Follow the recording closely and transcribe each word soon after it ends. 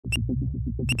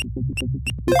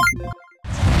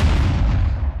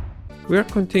We are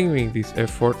continuing this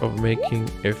effort of making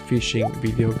a fishing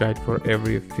video guide for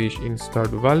every fish in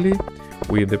Stardew Valley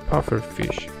with the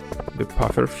pufferfish. The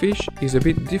pufferfish is a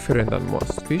bit different than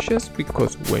most fishes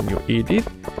because when you eat it,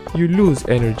 you lose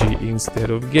energy instead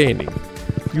of gaining.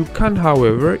 You can,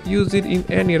 however, use it in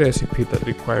any recipe that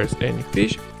requires any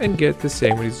fish and get the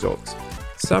same results.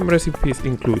 Some recipes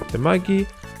include the magi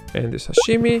and the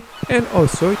sashimi, and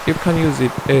also you can use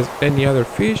it as any other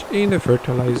fish in the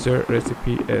fertilizer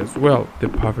recipe as well. The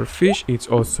pufferfish is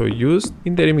also used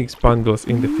in the remix bundles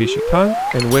in the fishy tank,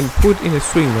 and when put in a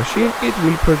sewing machine it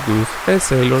will produce a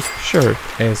sailor's shirt.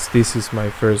 As this is my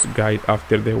first guide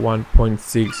after the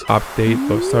 1.6 update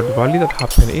of Stardew Valley that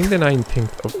happened in the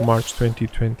 19th of March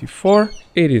 2024,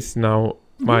 it is now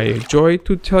my joy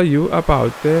to tell you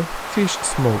about the fish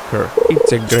smoker.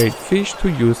 It's a great fish to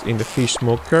use in the fish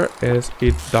smoker as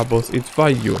it doubles its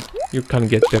value. You can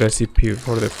get the recipe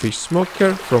for the fish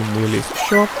smoker from Willie's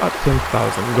shop at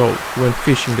 10,000 gold. When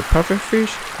fishing the pufferfish,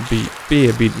 be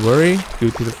a bit worried due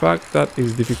to the fact that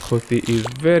its difficulty is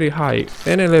very high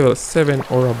and a level 7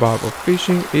 or above of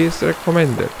fishing is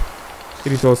recommended.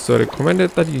 It is also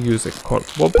recommended that you use a cork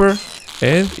bobber,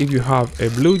 and if you have a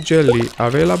blue jelly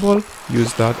available,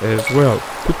 use that as well.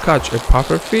 To catch a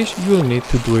pufferfish, you'll need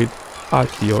to do it at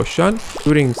the ocean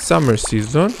during summer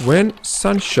season when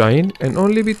sunshine and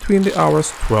only between the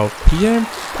hours 12 PM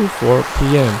to 4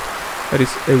 PM. That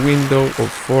is a window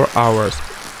of 4 hours.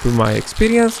 Through my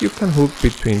experience, you can hook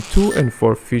between 2 and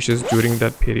 4 fishes during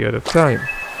that period of time.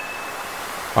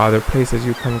 Other places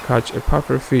you can catch a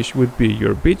pufferfish would be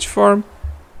your beach farm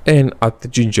and at the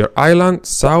Ginger Island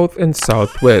south and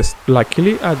southwest.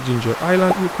 Luckily at Ginger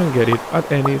Island you can get it at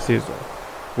any season.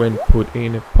 When put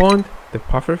in a pond, the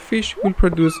pufferfish will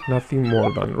produce nothing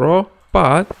more than raw,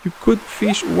 but you could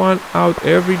fish one out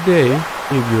every day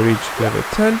if you reach level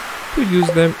 10 to use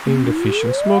them in the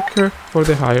fishing smoker for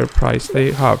the higher price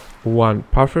they have. One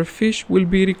pufferfish will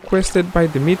be requested by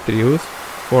Demetrius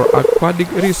for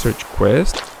aquatic research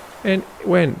quest, and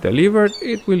when delivered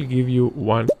it will give you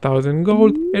 1000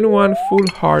 gold and one full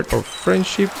heart of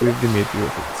friendship with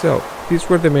Demetrius itself. These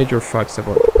were the major facts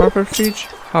about the pufferfish.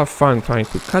 Have fun trying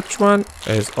to catch one.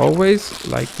 As always,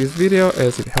 like this video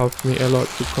as it helps me a lot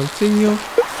to continue.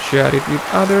 Share it with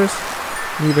others.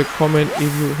 Leave a comment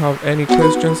if you have any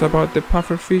questions about the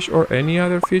pufferfish or any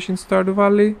other fish in Stardew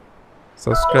Valley.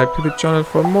 Subscribe to the channel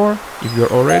for more. If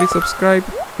you're already subscribed,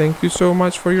 thank you so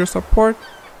much for your support,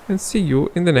 and see you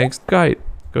in the next guide.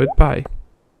 Goodbye.